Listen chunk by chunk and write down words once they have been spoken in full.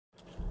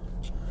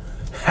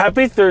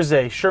Happy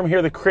Thursday. Sherm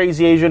here, the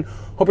Crazy Asian.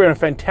 Hope you're having a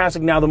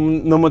fantastic now, the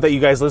moment that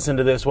you guys listen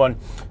to this one.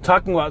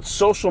 Talking about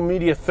Social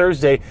Media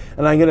Thursday,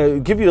 and I'm going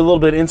to give you a little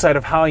bit of insight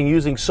of how I'm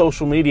using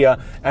social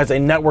media as a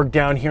network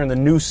down here in the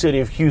new city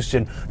of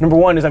Houston. Number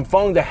one is I'm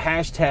following the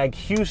hashtag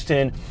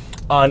Houston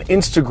on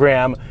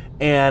Instagram,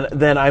 and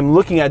then I'm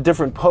looking at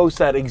different posts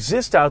that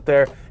exist out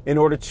there in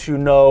order to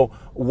know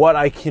what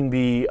I can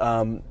be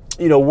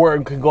where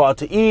I can go out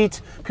to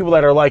eat, people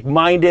that are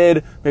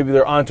like-minded, maybe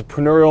they're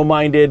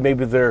entrepreneurial-minded,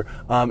 maybe they're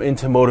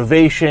into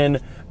motivation.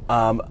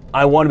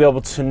 I want to be able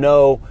to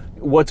know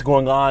what's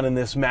going on in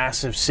this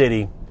massive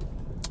city.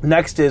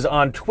 Next is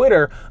on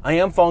Twitter, I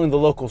am following the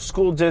local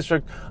school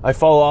district. I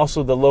follow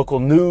also the local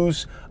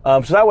news.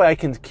 So that way I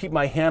can keep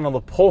my hand on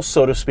the pulse,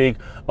 so to speak,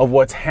 of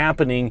what's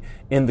happening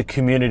in the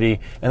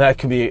community. And that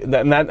can be,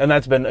 and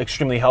that's been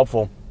extremely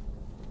helpful.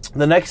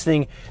 The next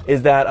thing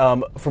is that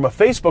from a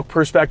Facebook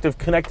perspective,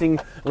 connecting,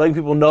 letting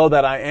people know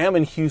that I am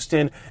in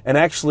Houston, and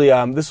actually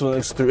this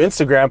was through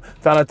Instagram,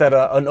 found out that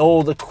an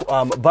old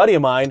buddy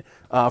of mine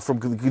from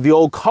the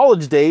old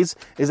college days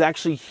is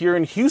actually here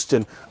in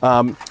Houston.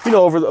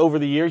 Over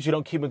the years, you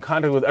don't keep in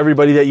contact with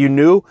everybody that you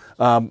knew.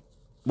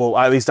 Well,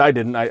 at least I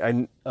didn't.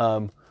 I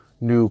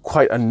knew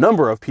quite a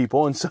number of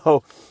people, and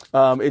so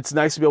it's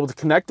nice to be able to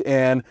connect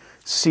and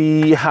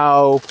see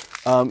how.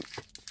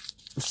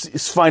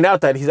 Find out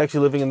that he's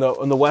actually living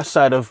on the west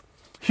side of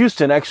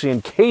Houston, actually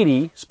in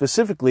Katy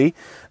specifically,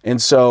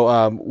 and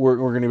so we're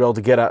going to be able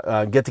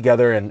to get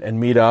together and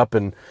meet up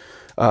and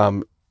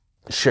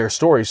share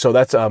stories. So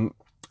that's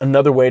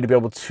another way to be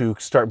able to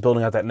start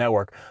building out that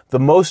network. The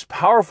most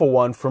powerful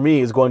one for me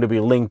is going to be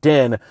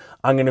LinkedIn.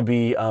 I'm going to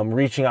be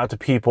reaching out to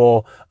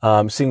people,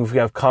 seeing if we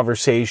have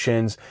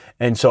conversations,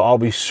 and so I'll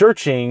be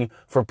searching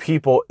for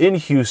people in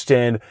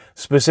Houston,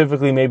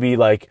 specifically maybe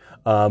like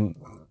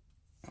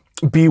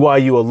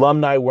BYU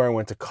alumni where I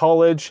went to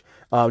college,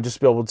 just to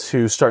be able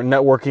to start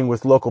networking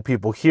with local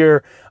people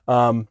here,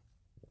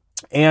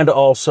 and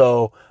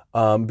also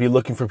be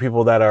looking for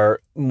people that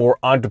are more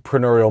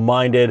entrepreneurial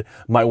minded,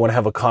 might want to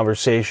have a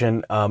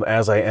conversation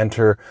as I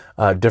enter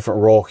a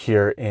different role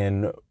here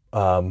in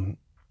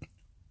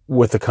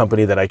with the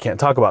company that I can't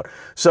talk about.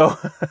 So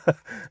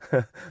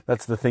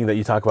that's the thing that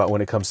you talk about when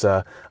it comes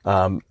to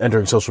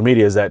entering social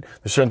media, is that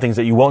there's certain things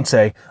that you won't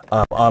say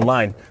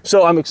online.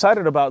 So I'm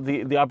excited about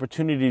the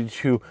opportunity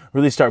to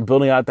really start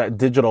building out that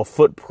digital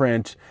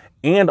footprint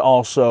and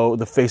also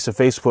the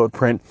face-to-face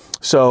footprint.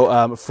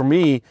 So for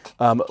me,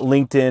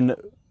 LinkedIn,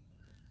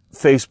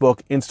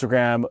 Facebook,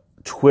 Instagram,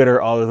 Twitter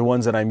are the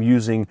ones that I'm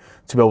using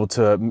to be able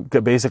to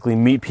basically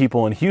meet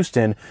people in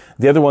Houston.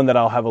 The other one that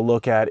I'll have a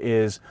look at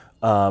is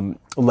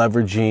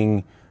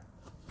leveraging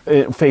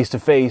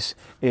face-to-face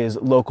is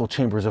local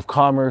chambers of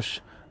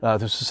commerce,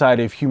 the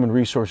Society of Human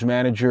Resource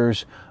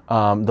Managers,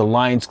 the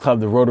Lions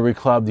Club, the Rotary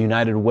Club, the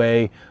United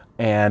Way,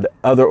 and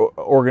other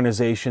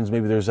organizations.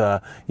 Maybe there's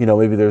a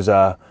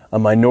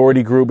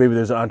minority group, maybe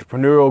there's an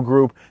entrepreneurial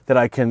group that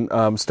I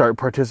can start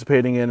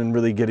participating in and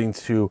really getting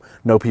to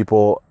know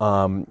people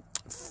not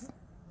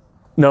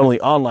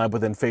only online, but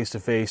then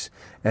face-to-face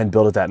and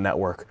build that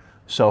network.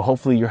 So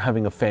hopefully you're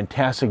having a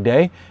fantastic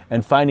day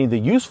and finding the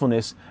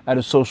usefulness out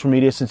of social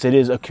media, since it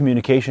is a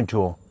communication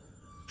tool.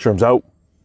 Sherm's out.